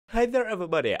Hi there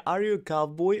everybody, are you a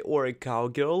cowboy or a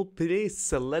cowgirl?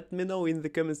 Please let me know in the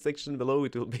comment section below,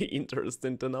 it will be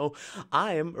interesting to know.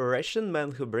 I am a Russian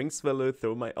man who brings value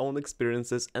through my own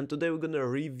experiences, and today we're gonna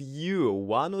review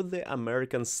one of the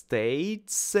American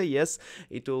states. Yes,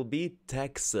 it will be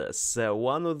Texas,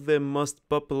 one of the most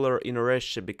popular in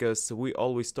Russia, because we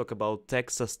always talk about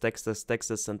Texas, Texas,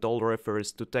 Texas, and all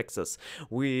refers to Texas.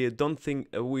 We don't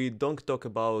talk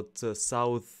about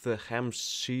South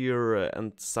Hampshire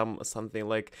and something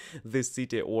like this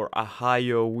city, or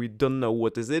Ohio. We don't know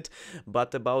what is it,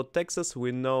 but about Texas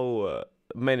we know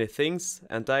many things,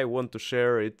 and I want to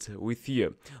share it with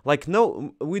you. Like,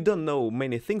 no, we don't know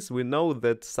many things. We know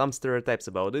that some stereotypes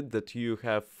about it, that you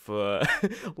have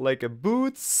like a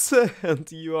boots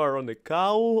and you are on a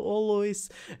cow always,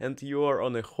 and you are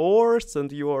on a horse,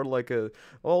 and you are like a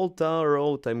old town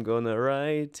road I'm gonna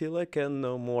ride till I can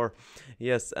no more.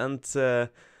 Yes, and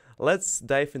let's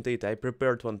dive into it. I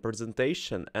prepared one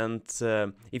presentation, and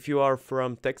if you are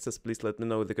from Texas, please let me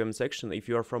know in the comment section. If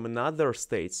you are from another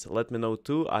states, let me know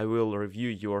too. I will review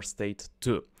your state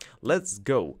too. Let's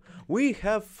go. We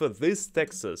have this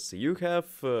Texas. You have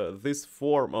this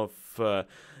form of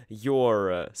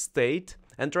your state.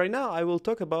 And right now I will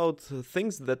talk about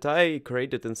things that I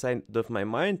created inside of my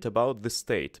mind about the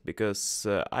state, because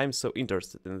I'm so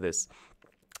interested in this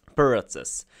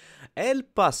process. El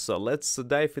Paso, let's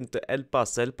dive into El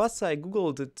Paso. El Paso, I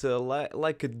googled it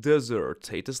like a desert.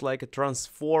 It is like a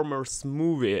Transformers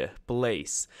movie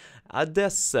place.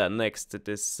 Odessa next, it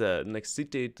is next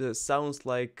city. It sounds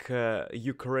like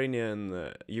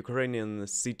Ukrainian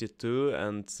city too,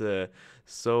 and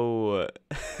so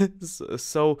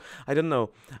I don't know.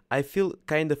 I feel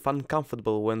kind of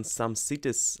uncomfortable when some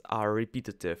cities are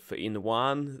repetitive in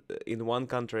one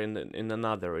country and in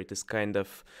another. It is kind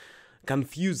of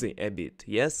confusing a bit.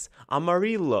 Yes,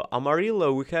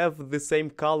 Amarillo, we have the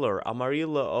same color.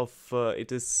 Amarillo of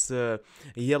it is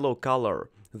yellow color,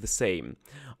 the same.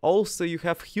 Also you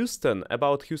have Houston.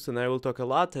 About Houston I will talk a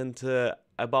lot, and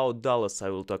about Dallas I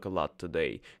will talk a lot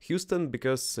today. Houston,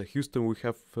 because Houston we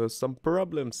have some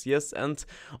problems. Yes, and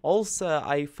also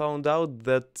I found out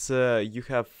that you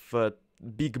have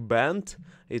big band.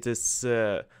 It is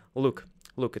look,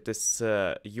 it is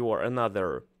your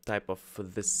another type of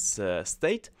this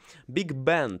state. Big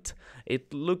band.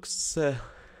 It looks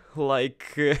like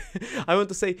I want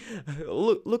to say,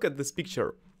 look at this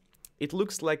picture. It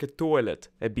looks like a toilet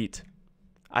a bit.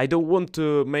 I don't want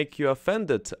to make you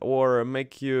offended or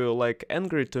make you like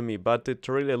angry to me, but it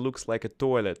really looks like a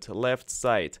toilet, left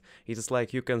side. It is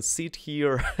like you can sit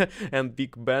here and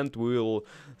Big Band will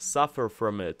suffer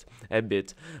from it a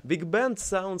bit. Big Band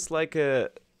sounds like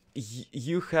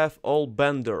you have all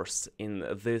benders in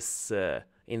this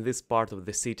part of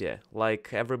the city, like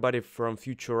everybody from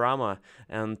Futurama,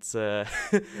 and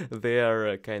they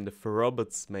are kind of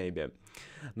robots maybe.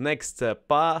 Next,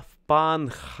 Panhandle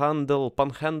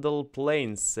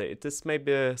Plains. It is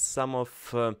maybe some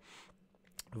of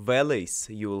valleys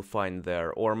you will find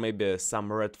there, or maybe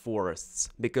some red forests,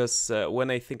 because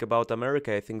when I think about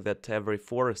America, I think that every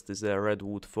forest is a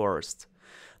redwood forest.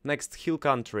 Next, Hill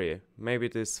Country. Maybe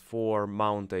it is for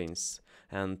mountains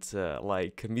and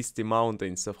like misty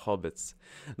mountains of hobbits.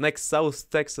 Next, South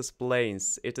Texas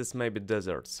Plains. It is maybe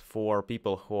deserts for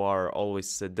people who are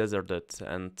always deserted,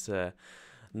 and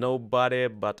nobody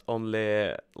but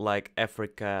only like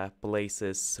Africa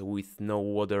places with no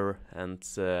water, and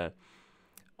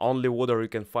only water you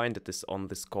can find it is on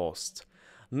this coast.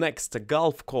 Next,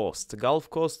 Gulf Coast. Gulf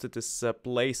Coast, it is a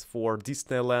place for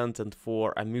Disneyland and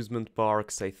for amusement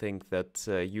parks. I think that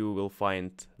you will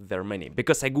find there many,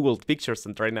 because I googled pictures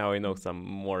and right now I know some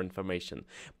more information.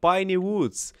 Piney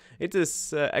Woods. It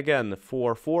is again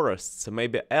for forests,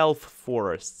 maybe elf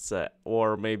forests,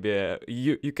 or maybe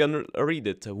you can read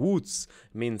it. Woods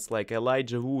means like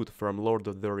Elijah Wood from Lord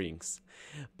of the Rings.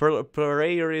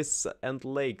 Prairies and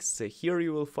lakes. Here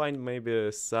you will find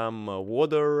maybe some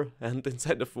water, and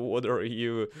inside of water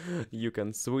you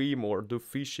can swim or do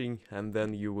fishing, and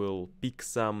then you will pick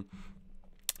some,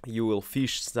 you will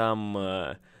fish some,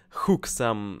 hook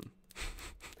some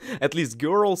at least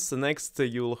girls. Next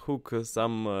you'll hook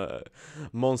some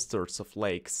monsters of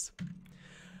lakes.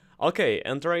 Okay,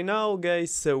 and right now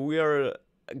guys, we are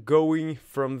going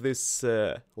from this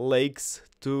lakes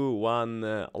to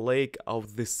one lake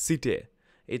of the city.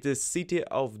 It is city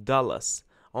of Dallas.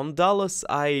 On Dallas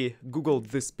I googled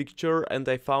this picture and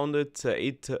I found it.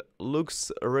 It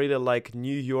looks really like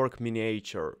New York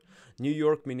miniature. New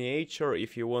York miniature.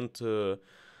 If you want to,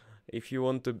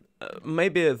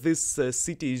 maybe this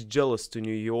city is jealous to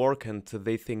New York and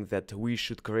they think that we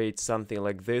should create something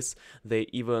like this. They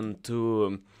even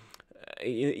to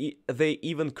they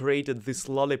even created this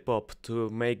lollipop to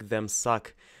make them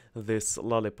suck this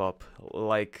lollipop.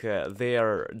 Like they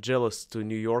are jealous to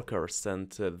New Yorkers, and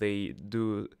they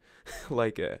do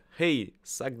like, hey,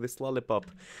 suck this lollipop,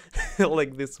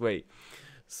 like this way.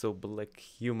 So black,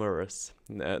 humorous,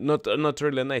 not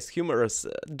really nice, humorous,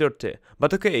 dirty.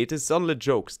 But okay, it is only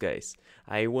jokes, guys.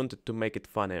 I wanted to make it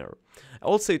funnier.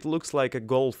 Also, it looks like a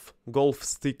golf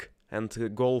stick and a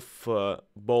golf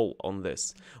ball on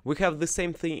this. We have the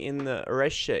same thing in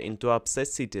Russia, in Tuapse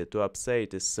city. Tuapse,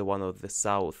 it is one of the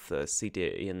south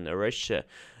city in Russia.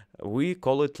 We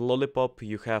call it lollipop.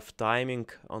 You have timing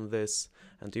on this,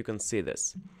 and you can see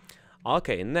this.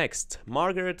 Okay, next,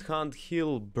 Margaret Hunt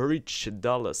Hill Bridge,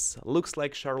 Dallas. Looks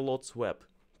like Charlotte's Web.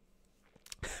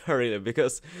 Really,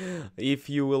 because if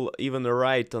you will even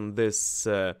write on this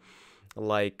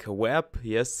like web,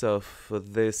 yes, of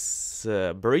this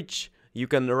bridge, you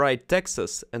can write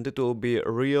Texas, and it will be a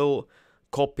real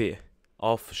copy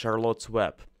of Charlotte's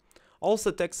Web. Also,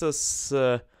 Texas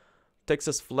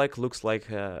flag looks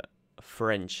like a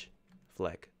French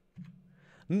flag.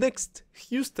 Next,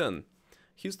 Houston.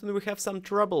 Houston, we have some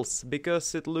troubles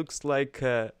because it looks like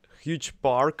a huge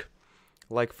park,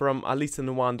 like from Alice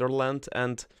in Wonderland,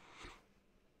 and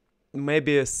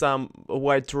maybe some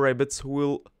white rabbits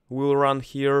will run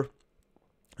here.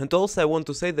 And also I want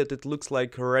to say that it looks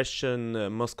like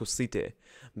Russian Moscow City,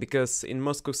 because in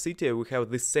Moscow City we have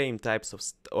the same types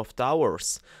of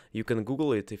towers. You can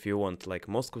Google it if you want, like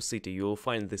Moscow City, you will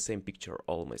find the same picture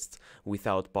almost,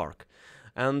 without park.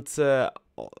 And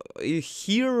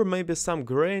here maybe some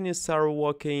grannies are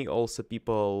walking, also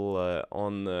people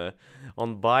on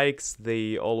bikes,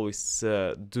 they always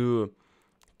do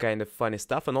kind of funny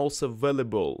stuff. And also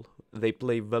volleyball, they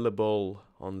play volleyball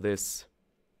on this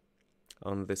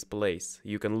place.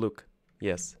 You can look,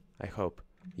 yes, I hope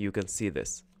you can see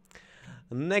this.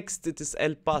 Next, it is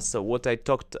El Paso, what I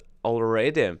talked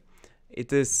already.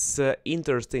 It is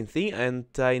interesting thing, and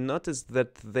I noticed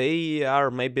that they are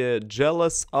maybe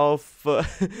jealous of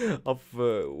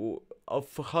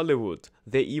Hollywood.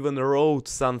 They even wrote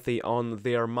something on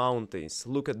their mountains.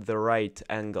 Look at the right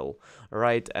angle,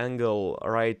 right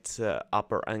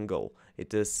upper angle.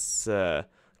 It is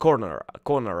corner.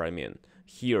 I mean,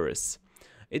 here is.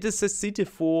 It is a city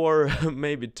for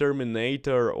maybe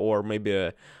Terminator or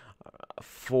maybe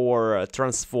for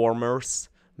Transformers.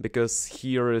 Because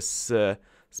here is a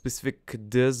specific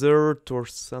desert or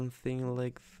something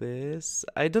like this.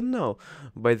 I don't know.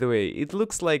 By the way, it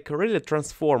looks like really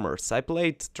Transformers. I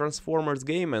played Transformers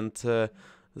game and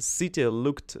city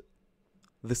looked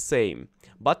the same.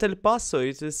 But El Paso,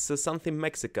 it is something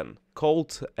Mexican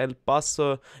called El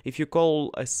Paso. If you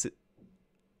call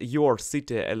your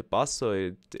city El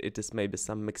Paso, it is maybe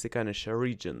some Mexicanish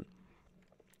region.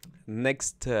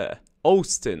 Next,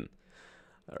 Austin.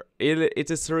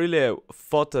 It is really a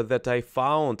photo that I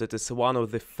found. It is one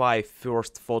of the 5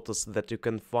 first photos that you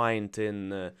can find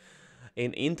in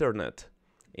internet.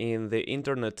 And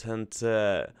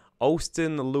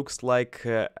Austin looks like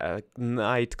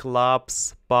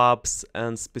nightclubs, pubs,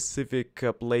 and specific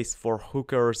place for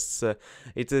hookers.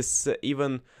 It is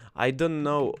even, I don't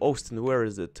know, Austin, where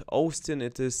is it? Austin,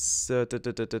 it is look. It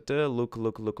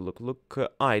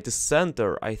is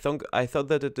center. I thought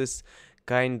that it is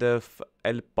kind of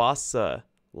El Paso,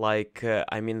 like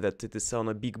I mean that it is on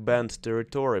a big band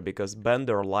territory, because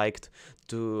Bender liked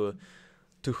to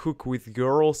hook with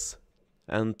girls,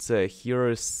 and here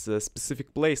is a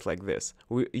specific place like this.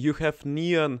 You have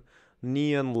neon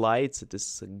lights. It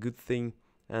is a good thing,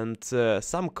 and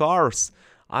some cars.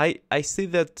 I see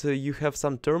that you have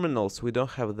some terminals. We don't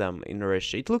have them in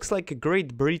Russia. It looks like a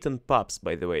Great Britain pubs,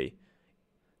 by the way,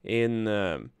 in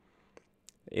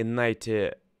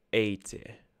 1980,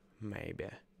 maybe.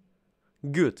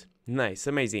 Good, nice,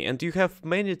 amazing. And you have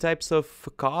many types of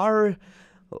car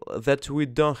that we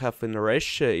don't have in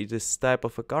Russia. It is type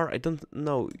of a car. I don't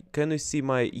know. Can you see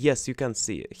my? Yes, you can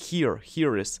see. Here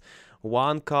is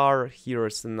one car. Here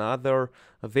is another.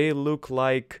 They look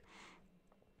like,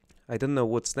 I don't know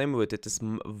what's name of it. It is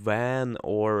van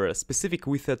or specific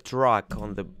with a truck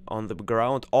on the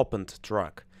ground, opened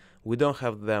truck. We don't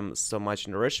have them so much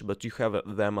in Russia, but you have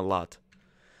them a lot.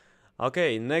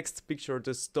 Okay, next picture,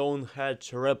 the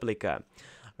Stonehenge replica.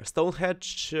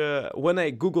 Stonehenge, when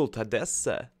I googled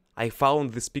Odessa, I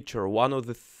found this picture. One of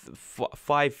the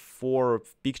 4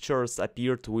 pictures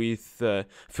appeared with,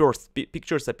 first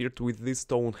pictures appeared with this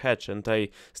Stonehenge, and I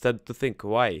started to think,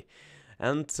 why?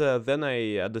 And then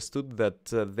I understood that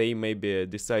they maybe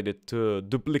decided to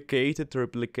duplicate it,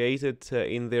 replicate it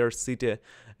in their city.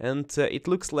 And it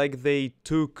looks like they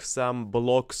took some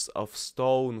blocks of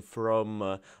stone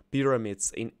from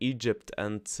pyramids in Egypt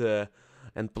and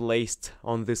placed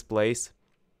on this place.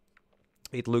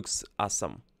 It looks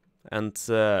awesome. And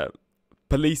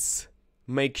please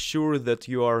make sure that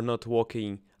you are not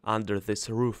walking under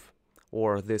this roof,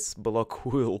 or this block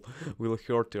will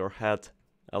hurt your head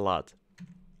a lot.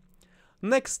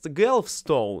 Next,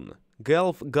 Galvestone.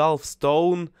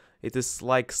 Galvestone. It is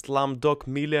like Slumdog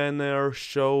Millionaire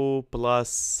show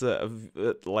plus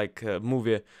like a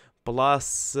movie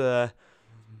plus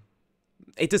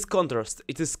it is contrast.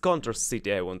 It is contrast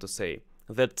city. I want to say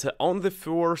that on the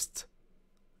first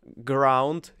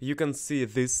ground you can see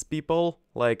these people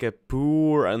like a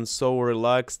poor and so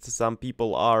relaxed. Some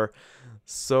people are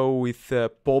so with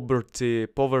poverty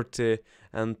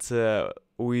and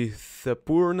with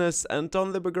poorness, and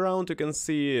on the background you can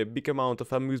see a big amount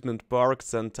of amusement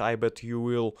parks, and I bet you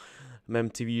will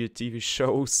MTV TV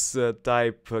shows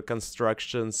type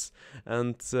constructions,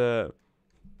 and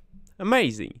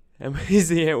amazing I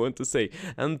want to say.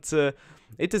 And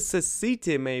it is a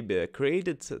city maybe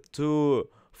created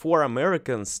for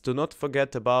Americans to not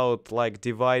forget about, like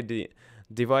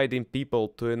dividing people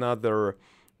to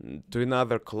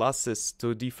another classes,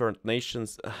 to different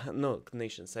nations,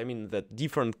 I mean that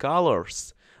different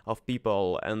colors of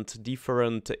people and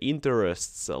different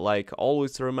interests. Like,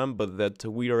 always remember that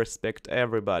we respect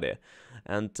everybody,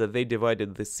 and they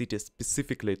divided the city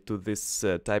specifically to this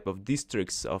type of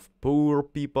districts of poor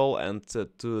people and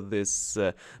to this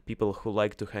people who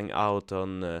like to hang out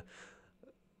on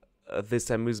this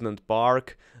amusement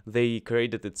park. They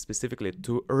created it specifically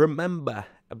to remember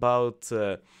about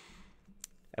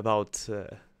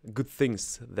good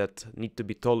things that need to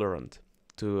be tolerant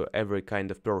to every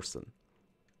kind of person.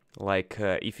 Like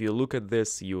if you look at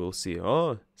this, you will see,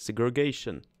 oh,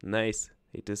 segregation, nice.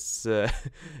 It is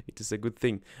it is a good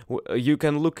thing. You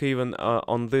can look even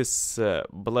on this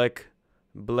black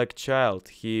child.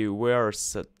 He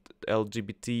wears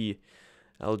LGBT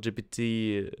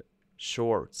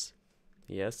shorts.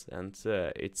 Yes, and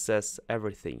it says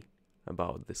everything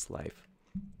about this life.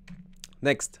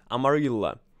 Next,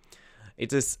 Amarillo.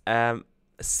 It is a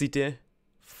city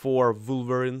for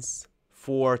Wolverines,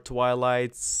 for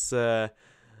Twilights,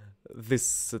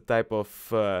 this type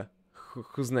of...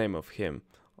 whose name of him?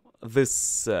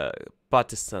 This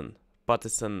Pattinson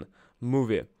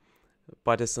movie,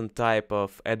 Pattinson type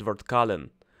of Edward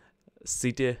Cullen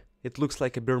city. It looks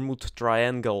like a Bermuda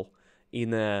Triangle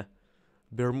in a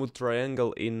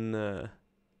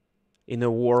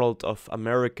world of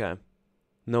America.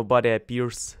 Nobody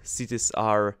appears. Cities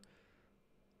are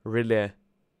really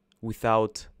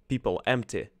without people,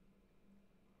 empty.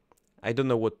 I don't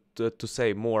know what to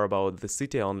say more about the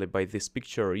city only by this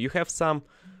picture. You have some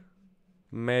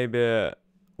maybe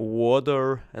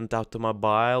water and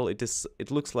automobile.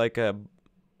 It looks like a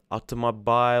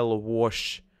automobile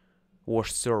wash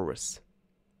service,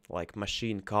 like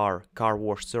machine car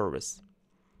wash service.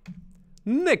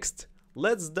 Next,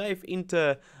 let's dive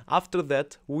into, after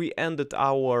that we ended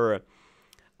our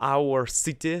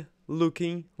city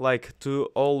looking like to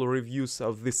all reviews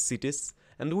of these cities,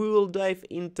 and we will dive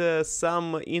into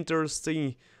some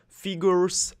interesting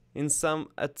figures. We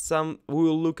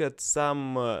will look at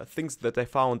some things that I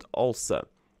found also.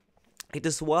 It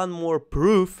is one more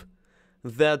proof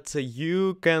that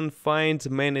you can find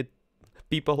many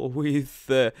people with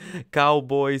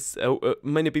cowboys,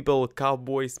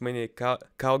 many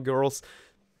cowgirls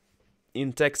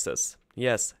in Texas.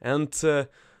 Yes, and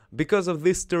because of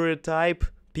this stereotype,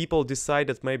 people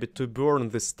decided maybe to burn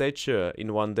the statue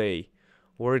in one day,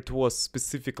 where it was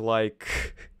specific,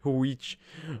 like witch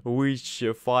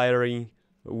firing,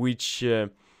 witch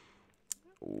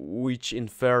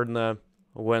inferno.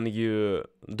 When you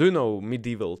do know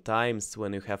medieval times,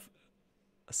 when you have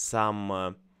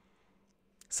some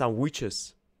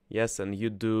witches, yes, and you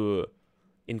do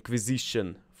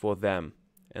inquisition for them,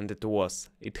 and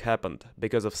it happened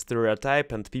because of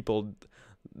stereotype, and people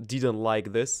didn't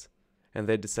like this, and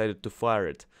they decided to fire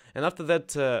it. And after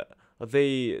that,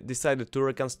 they decided to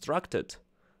reconstruct it.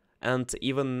 And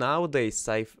even nowadays,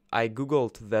 I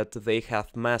googled that they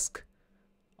have mask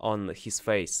on his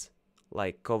face,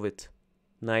 like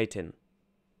COVID-19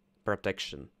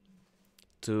 protection,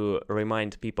 to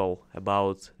remind people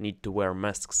about need to wear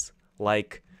masks.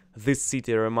 Like, this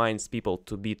city reminds people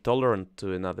to be tolerant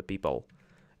to another people,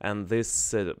 and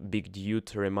this big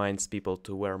dude reminds people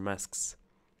to wear masks.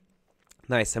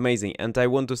 Nice, amazing. And I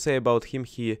want to say about him,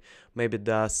 he maybe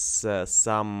does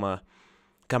some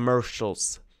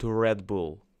commercials to Red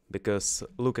Bull, because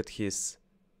look at his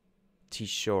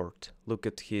t-shirt. Look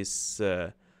at his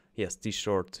yes,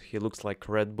 t-shirt. He looks like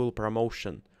Red Bull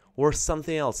promotion or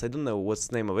something else. I don't know what's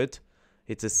the name of it.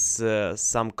 It is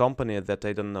some company that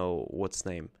I don't know what's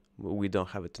name. We don't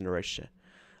have it in Russia.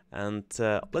 And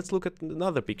let's look at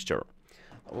another picture.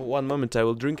 One moment, I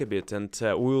will drink a bit, and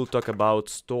we will talk about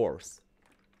stores.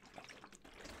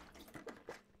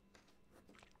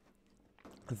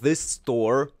 This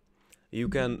store, you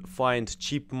can find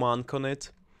Chipmunk on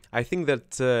it. I think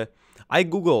that I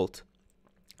googled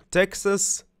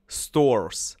Texas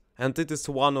stores, and it is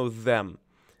one of them.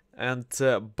 And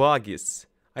Buggies.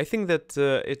 I think that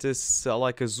it is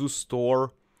like a zoo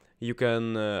store. You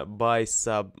can buy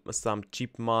some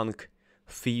chipmunk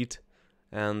feed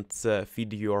and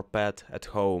feed your pet at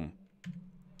home.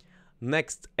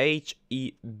 Next,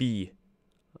 HEB,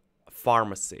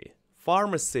 pharmacy.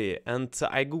 Pharmacy, and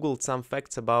I googled some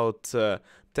facts about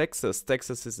Texas.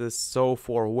 Texas is so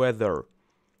for weather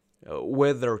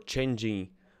changing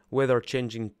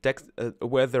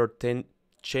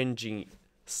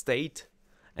state,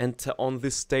 and on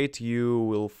this state you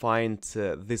will find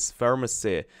this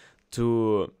pharmacy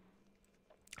to,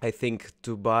 I think,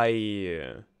 to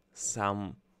buy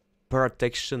some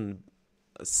protection,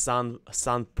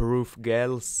 sunproof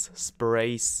gels,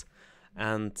 sprays,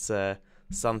 and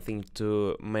something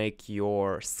to make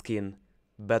your skin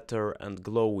better and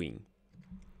glowing.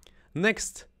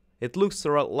 Next, it looks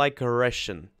like a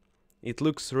Russian. It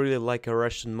looks really like a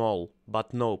Russian mall,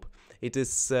 but nope. It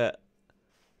is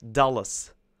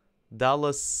Dallas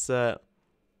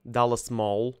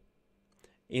Mall.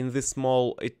 In this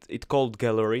mall, it called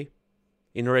Gallery.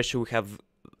 In Russia, we have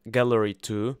Gallery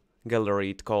too. Gallery,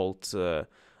 it called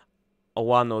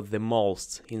one of the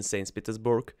malls in St.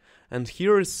 Petersburg. And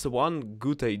here is one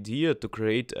good idea to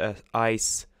create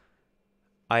ice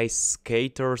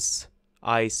skaters,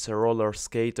 ice roller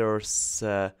skaters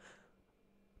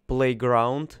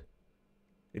playground.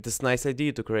 It is a nice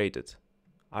idea to create it.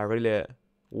 I really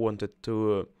wanted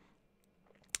to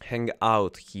hang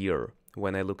out here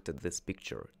when I looked at this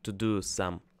picture, to do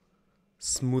some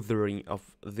smoothing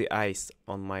of the ice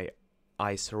on my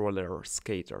ice roller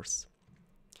skaters.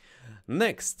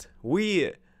 Next,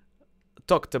 we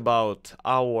talked about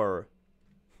our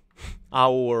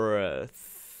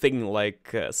thing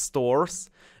like stores,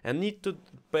 and need to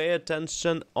pay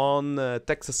attention on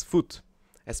Texas food,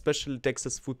 especially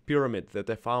Texas food pyramid that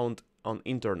I found on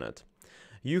internet.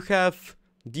 You have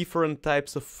different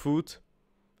types of food,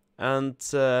 and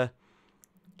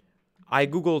I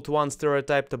googled one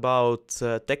stereotype about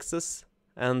Texas,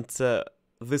 and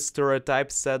this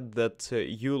stereotype said that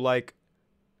you like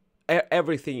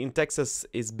everything in Texas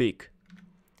is big,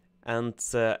 and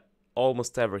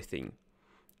almost everything,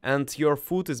 and your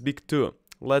food is big too.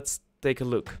 Let's take a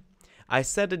look. I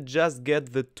said it just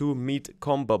get the 2 meat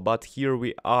combo, but here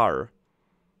we are.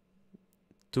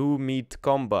 2 meat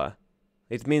combo.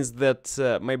 It means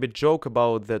that maybe joke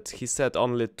about that he said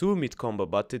only 2 meat combo,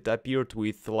 but it appeared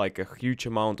with like a huge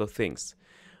amount of things.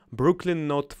 Brooklyn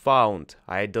not found.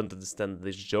 I don't understand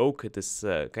this joke. It is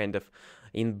kind of,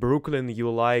 in Brooklyn you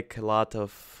like a lot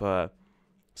of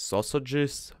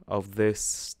sausages of this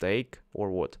steak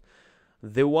or what?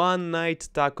 The one night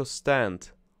taco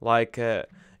stand, like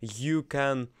you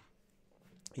can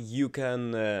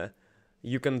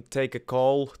take a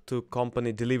call to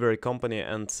delivery company,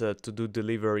 and to do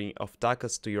delivery of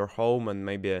tacos to your home, and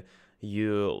maybe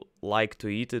you like to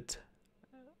eat it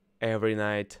every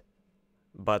night,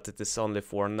 but it is only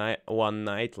for one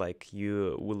night, like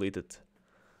you will eat it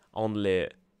only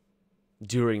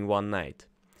during one night.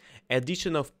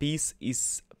 Addition of piece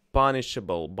is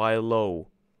punishable by law.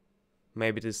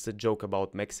 Maybe it is a joke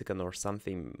about Mexican or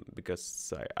something,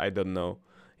 because I don't know.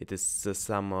 It is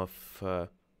some of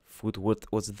food.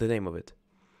 What's the name of it?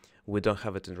 We don't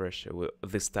have it in Russia,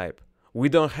 this type. We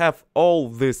don't have all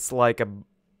this like a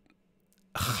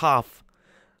half,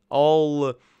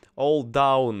 all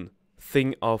down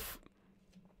thing of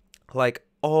like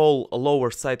all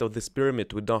lower side of this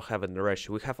pyramid. We don't have it in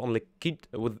Russia. We have only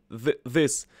with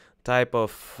this type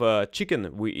of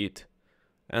chicken we eat.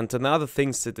 And another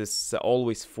things, it is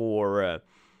always for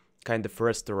kind of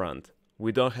restaurant.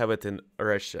 We don't have it in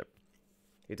Russia.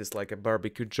 It is like a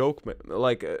barbecue joke,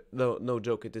 like no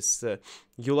joke. It is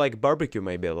you like barbecue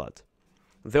maybe a lot.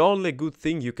 The only good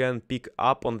thing you can pick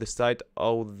up on the side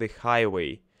of the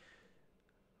highway,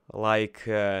 like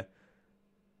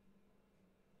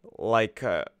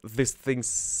these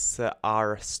things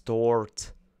are stored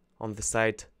on the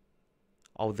side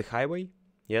of the highway.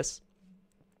 Yes.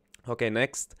 Okay,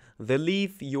 next, the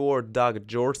leave your dog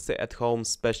jersey at home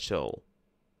special.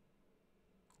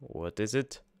 What is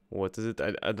it? What is it?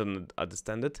 I don't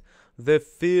understand it. The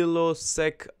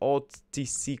Philosec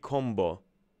OTC combo.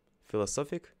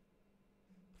 Philosophic?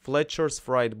 Fletcher's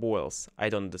fried boils. I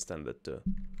don't understand that too.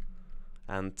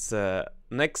 And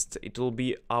next it will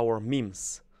be our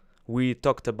memes. We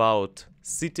talked about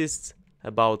cities,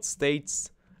 about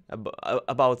states,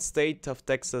 about state of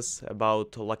Texas,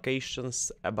 about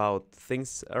locations, about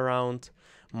things around,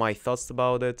 my thoughts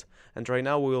about it. And right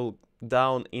now we'll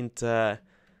down into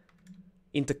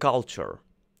culture.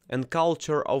 And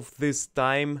culture of this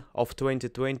time of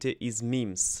 2020 is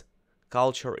memes.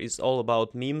 Culture is all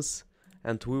about memes,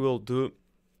 and we will do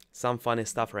some funny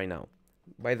stuff right now.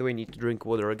 By the way, I need to drink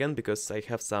water again because I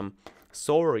have some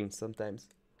soaring sometimes.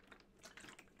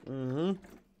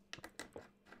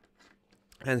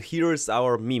 And here is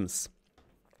our memes.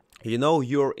 You know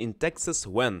you're in Texas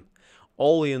when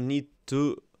all you need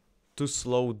to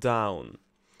slow down.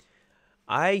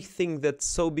 I think that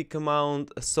so big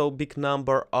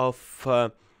number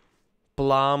of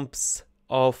plumps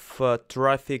of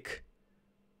traffic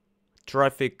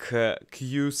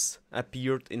queues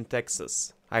appeared in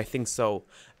Texas. I think so.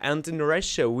 And in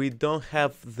Russia we don't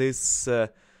have this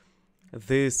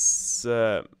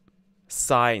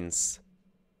signs.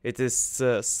 It is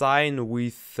sign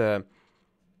with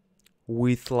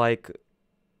like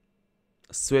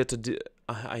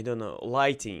I don't know,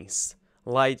 lightings,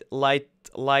 lighted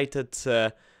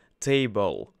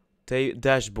table,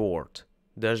 dashboard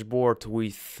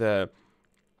with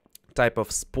type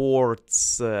of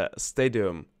sports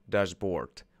stadium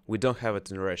dashboard. We don't have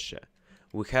it in Russia.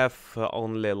 We have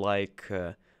only like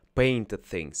painted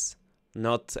things,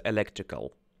 not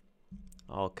electrical.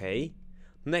 Okay.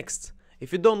 Next,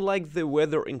 if you don't like the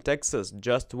weather in Texas,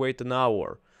 just wait an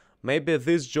hour. Maybe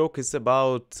this joke is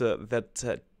about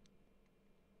that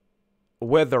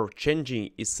weather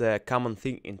changing is a common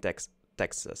thing in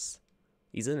Texas,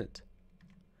 isn't it?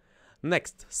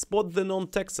 Next, spot the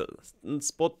non-Texan.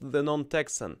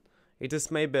 It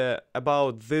is maybe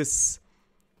about this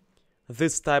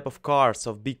type of cars,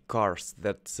 of big cars,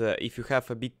 that if you have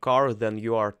a big car, then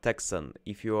you are Texan.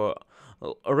 If you are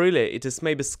really, it is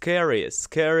maybe scary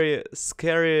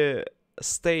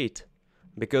state,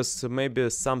 because maybe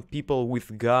some people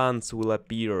with guns will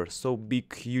appear, so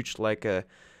big, huge, like a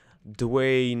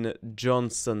Dwayne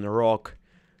Johnson rock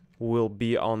will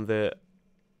be on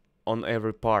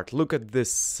every part. Look at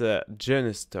this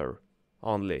janitor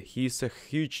only. He's a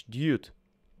huge dude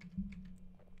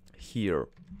here.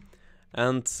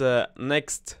 And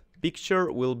next picture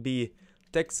will be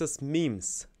Texas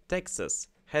memes. Texas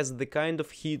has the kind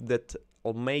of heat that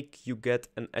will make you get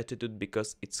an attitude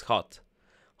because it's hot.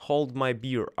 Hold my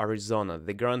beer, Arizona.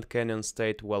 The Grand Canyon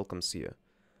State welcomes you.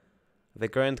 The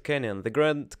Grand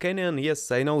Canyon,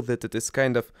 yes, I know that it is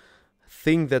kind of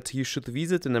thing that you should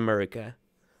visit in America.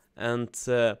 And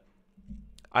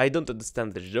I don't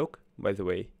understand the joke, by the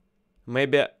way.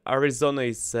 Maybe Arizona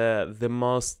is the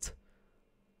most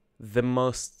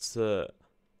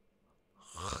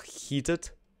heated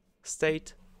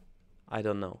state. I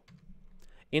don't know.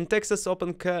 In Texas,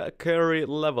 open carry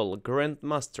level,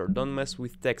 Grandmaster, don't mess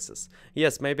with Texas.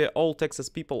 Yes, maybe all Texas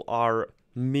people are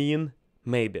mean,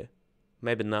 maybe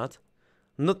not.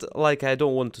 Not like I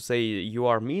don't want to say you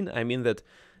are mean, I mean that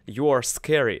you are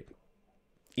scary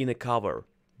in a cover,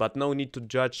 but no need to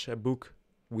judge a book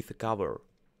with a cover.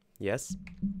 Yes?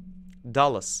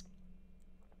 Dallas.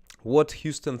 What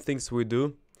Houston thinks we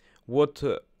do? What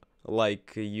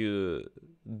like you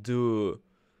do?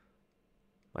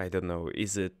 I don't know.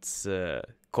 Is it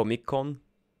Comic Con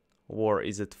or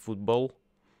is it football?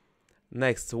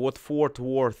 Next, what Fort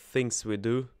Worth thinks we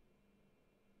do?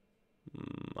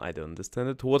 I don't understand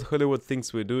it. What Hollywood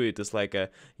thinks we do? It is like a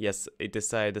yes. It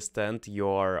is, I understand. You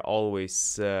are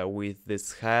always with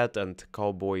this hat and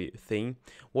cowboy thing.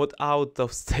 What out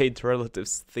of state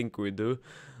relatives think we do?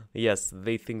 Yes,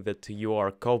 they think that you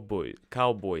are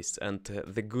cowboys and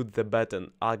the good, the bad,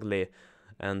 and ugly.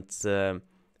 And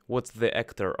what's the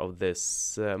actor of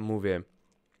this movie?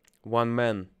 One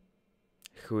man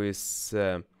who is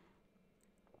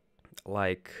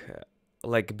like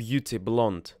beauty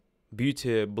blonder.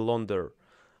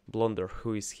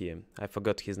 Who is he? I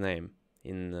forgot his name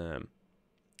in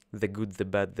The Good, the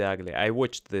Bad, the Ugly. I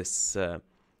watched this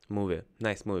movie.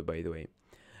 Nice movie, by the way.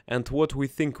 And what we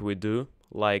think we do,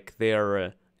 like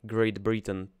they're Great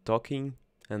Britain talking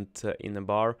and in a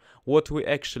bar. What we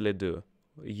actually do?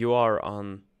 You are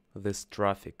on this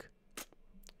traffic.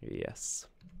 Yes.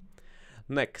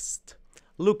 Next.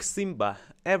 Look, Simba.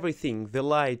 Everything the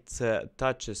light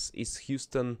touches is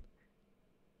Houston.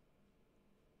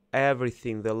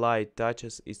 Everything the light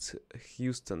touches is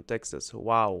Houston, Texas.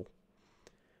 Wow.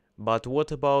 But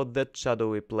what about that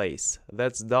shadowy place?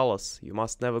 That's Dallas. You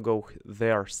must never go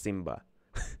there, Simba.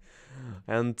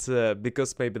 And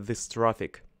because maybe this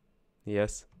traffic.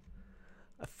 Yes.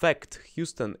 Fact,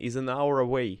 Houston is an hour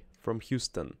away from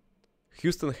Houston.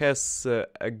 Houston has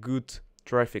a good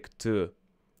traffic too.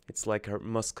 It's like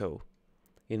Moscow.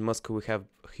 In Moscow we have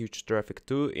huge traffic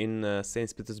too, in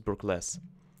St. Petersburg less.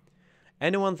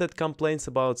 Anyone that complains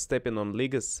about stepping on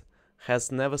legs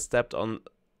has never stepped on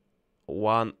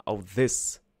one of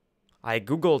this. I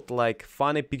googled like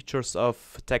funny pictures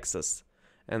of Texas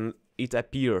and it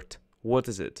appeared. What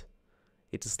is it?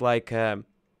 It is like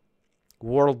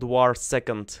World War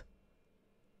II,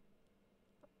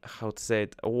 how to say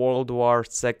it, World War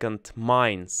II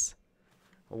mines,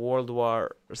 World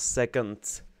War II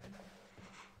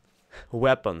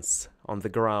weapons on the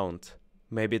ground.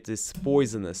 Maybe it is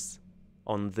poisonous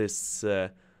on this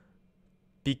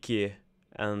picky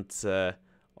and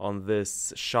on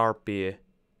this sharpie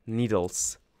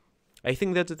needles. I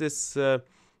think that it is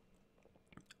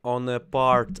on a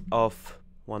part of,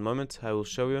 one moment, I will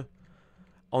show you,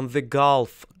 on the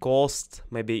Gulf Coast,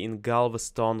 maybe in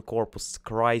Galveston, Corpus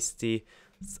Christi,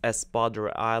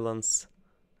 Espadre Islands,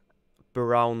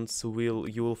 Brownsville,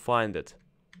 you will find it.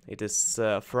 It is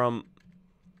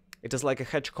it is like a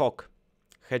hedgehog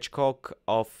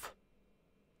of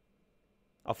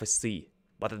a sea,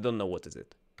 but I don't know what is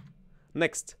it.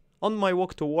 Next, on my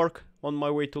walk to work, on my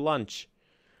way to lunch,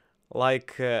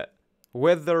 like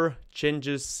weather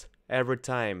changes every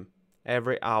time,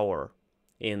 every hour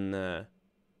in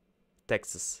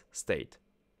Texas state.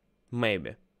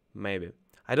 Maybe.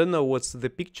 I don't know what's the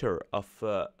picture of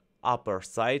upper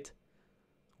side.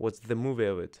 What's the movie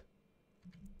of it?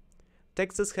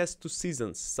 Texas has 2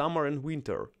 seasons, summer and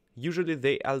winter. Usually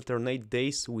they alternate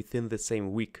days within the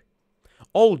same week.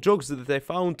 All jokes that I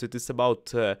found, it is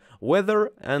about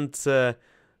weather and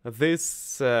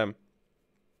this...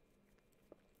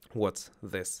 what's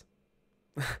this?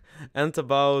 And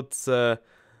about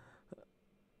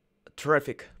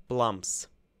traffic plums.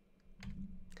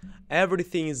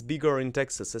 Everything is bigger in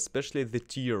Texas, especially the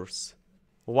tears.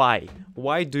 Why?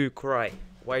 Why do you cry?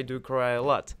 Why do you cry a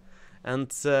lot?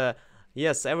 And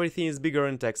yes, everything is bigger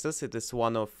in Texas. It is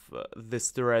one of the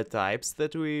stereotypes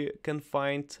that we can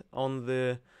find on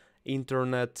the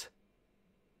internet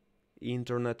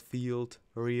field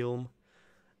realm.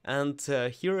 And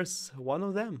here is one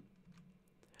of them.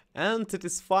 And it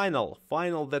is final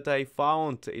that I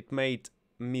found. It made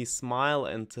me smile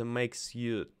and it makes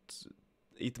you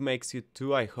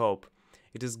too, I hope.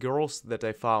 It is girls that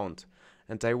I found,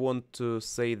 and I want to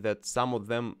say that some of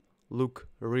them look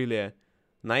really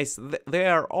nice. They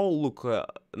are all look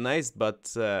nice,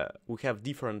 but we have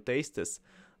different tastes.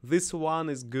 This one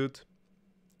is good,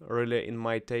 really in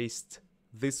my taste.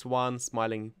 This one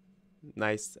smiling,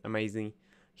 nice, amazing.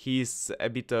 He's a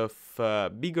bit of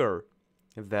bigger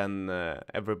than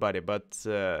everybody, but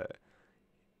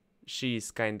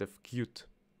she's kind of cute.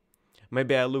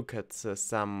 Maybe I look at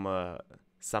some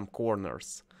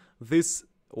corners. This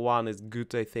one is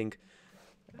good, I think.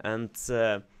 And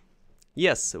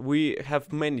yes, we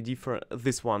have many different.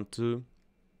 This one too.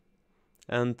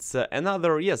 And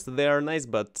another, yes, they are nice,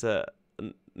 but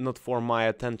not for my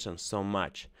attention so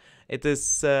much. It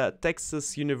is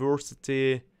Texas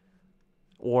University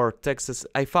or Texas.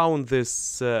 I found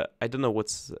this. I don't know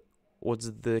what's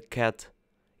the cat.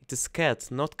 It is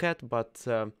cat, not cat, but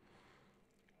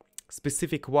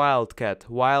specific wildcat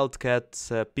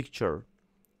picture,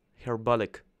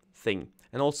 herbalic thing.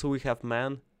 And also we have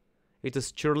man. It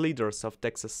is cheerleaders of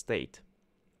Texas State.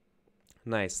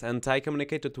 Nice. And I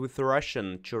communicated with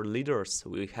Russian cheerleaders.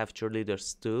 We have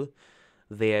cheerleaders too.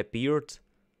 They appeared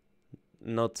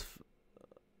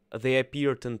they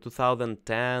appeared in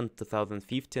 2010,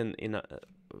 2015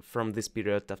 from this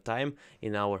period of time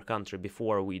in our country.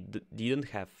 Before we didn't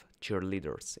have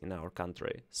cheerleaders in our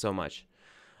country so much.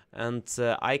 And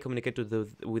I communicated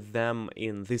with them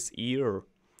in this year,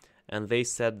 and they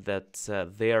said that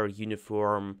their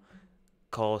uniform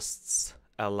costs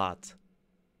a lot,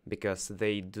 because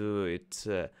they do it.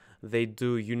 They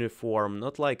do uniform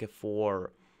not like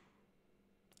for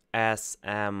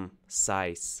SM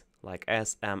size, like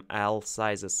SML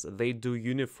sizes. They do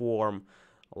uniform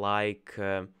like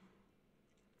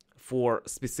for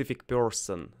specific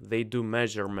person. They do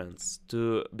measurements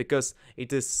to, because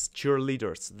it is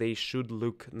cheerleaders. They should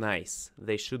look nice.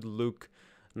 They should look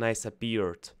nice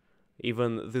appeared.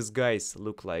 Even these guys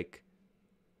look like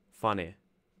funny.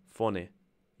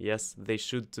 Yes, they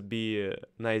should be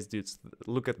nice dudes.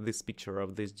 Look at this picture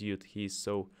of this dude. He's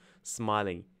so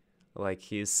smiling. Like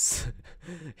his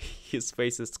his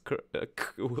face is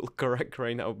will crack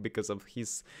right now because of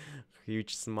his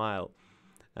huge smile.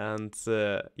 And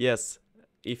yes,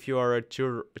 if you are a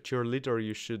cheerleader,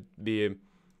 you should be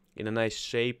in a nice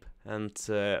shape and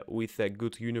with a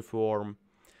good uniform.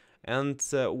 And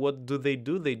what do? They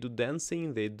do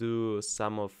dancing, they do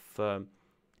some of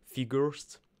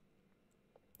figures.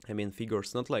 I mean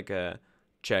figures, not like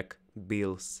check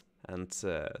bills and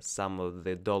some of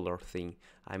the dollar thing.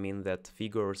 I mean that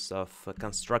figures of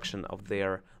construction of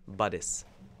their bodies.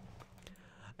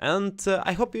 And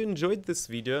I hope you enjoyed this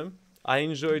video. I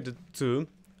enjoyed it too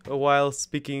while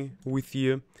speaking with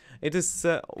you. It is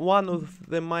one of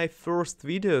my first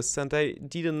videos, and I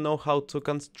didn't know how to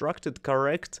construct it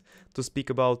correct to speak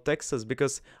about Texas,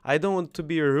 because I don't want to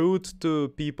be rude to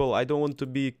people. I don't want to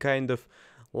be kind of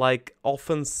like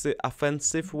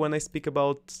offensive when I speak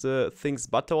about things,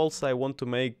 but also I want to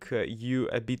make you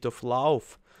a bit of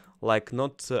laugh, like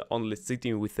not only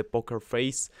sitting with a poker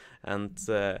face and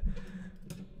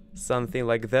something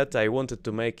like that. I wanted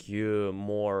to make you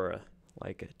more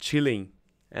like chilling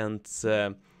and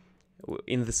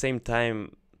in the same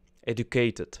time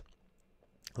educated.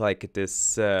 Like it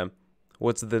is,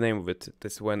 what's the name of it? It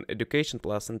is when education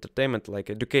plus entertainment, like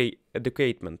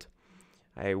educatement.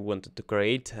 I wanted to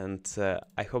create, and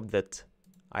I hope that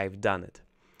I've done it.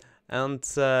 And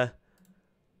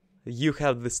you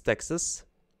have this Texas.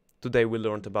 Today we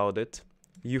learned about it.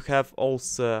 You have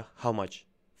also how much?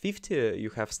 50 you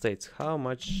have states. How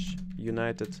much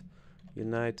United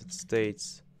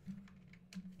States?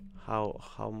 How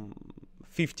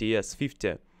 50, yes,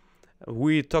 50.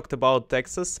 We talked about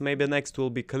Texas. Maybe next will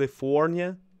be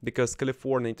California, because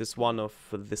California is one of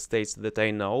the states that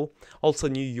I know. Also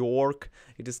New York,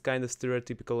 it is kind of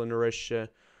stereotypical in Russia.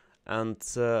 And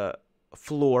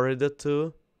Florida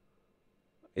too.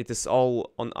 It is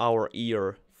all on our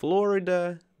ear.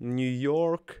 Florida, New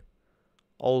York.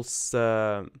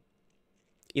 Also,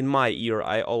 in my ear,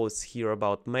 I always hear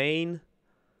about Maine.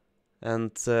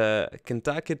 And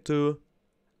Kentucky too.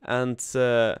 And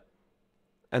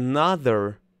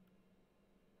another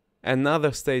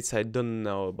states, I don't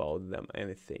know about them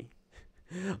anything.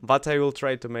 But I will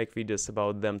try to make videos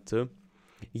about them too.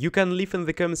 You can leave in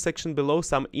the comment section below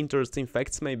some interesting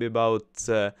facts, maybe about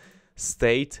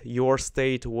your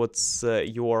state, what's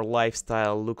your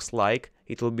lifestyle looks like.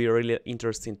 It will be really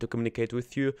interesting to communicate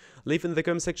with you. Leave in the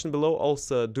comment section below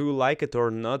also, do you like it or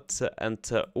not, and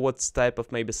what type of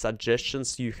maybe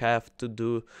suggestions you have to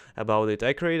do about it.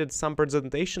 I created some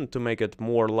presentation to make it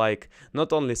more like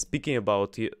not only speaking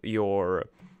about your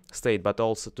state, but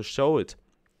also to show it.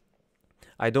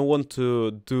 I don't want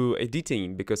to do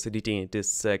editing, because editing it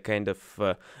is kind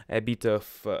of a bit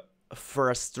of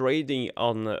frustrating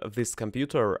on this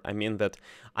computer. I mean that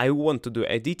I want to do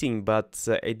editing, but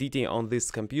editing on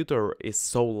this computer is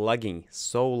so lagging,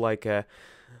 so like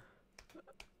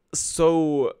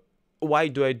so why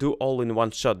do I do all in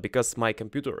one shot? Because my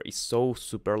computer is so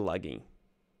super lagging.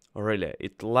 Really,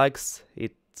 it lags,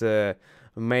 it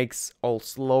makes all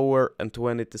slower, and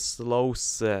when it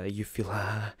slows, you feel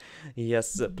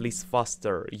yes, please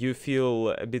faster. You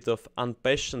feel a bit of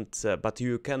impatient, but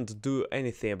you can't do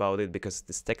anything about it because it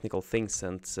is technical things,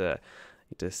 and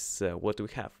it is what we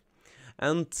have.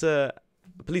 And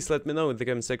please let me know in the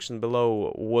comment section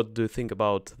below, what do you think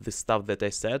about the stuff that I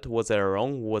said? Was I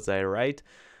wrong? Was I right?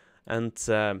 And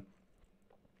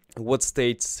what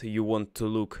states you want to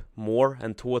look more,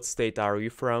 and what state are you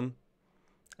from?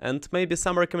 And maybe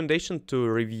some recommendation to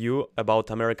review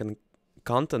about American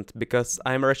content, because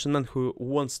I'm a Russian man who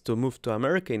wants to move to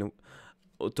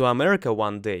America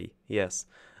one day. Yes,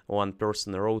 one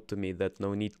person wrote to me that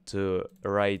no need to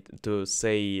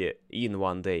say in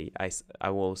one day. I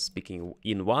was speaking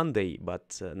in one day,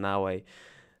 but now I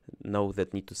know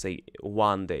that need to say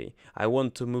one day. I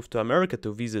want to move to America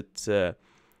to visit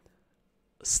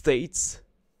states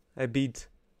a bit,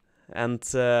 and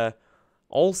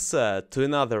also to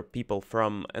another people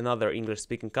from another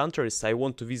English-speaking countries. I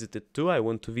want to visit it too. I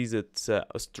want to visit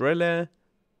Australia,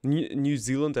 New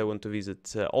Zealand. I want to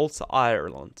visit also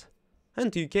Ireland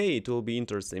and UK. It will be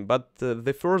interesting. But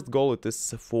the first goal it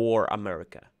is for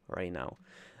America right now,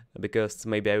 because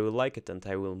maybe I will like it and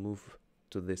I will move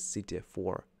to this city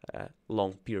for a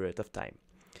long period of time.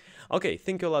 Okay,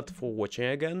 thank you a lot for watching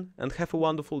again, and have a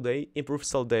wonderful day. Improve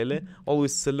yourself daily.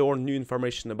 Always learn new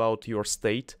information about your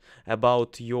state,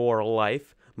 about your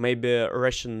life. Maybe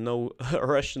Russian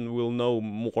will know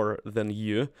more than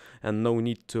you, and no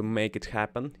need to make it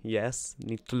happen. Yes,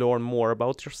 need to learn more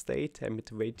about your state. I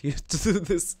motivate you to do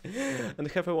this. And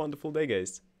have a wonderful day,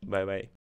 guys. Bye bye.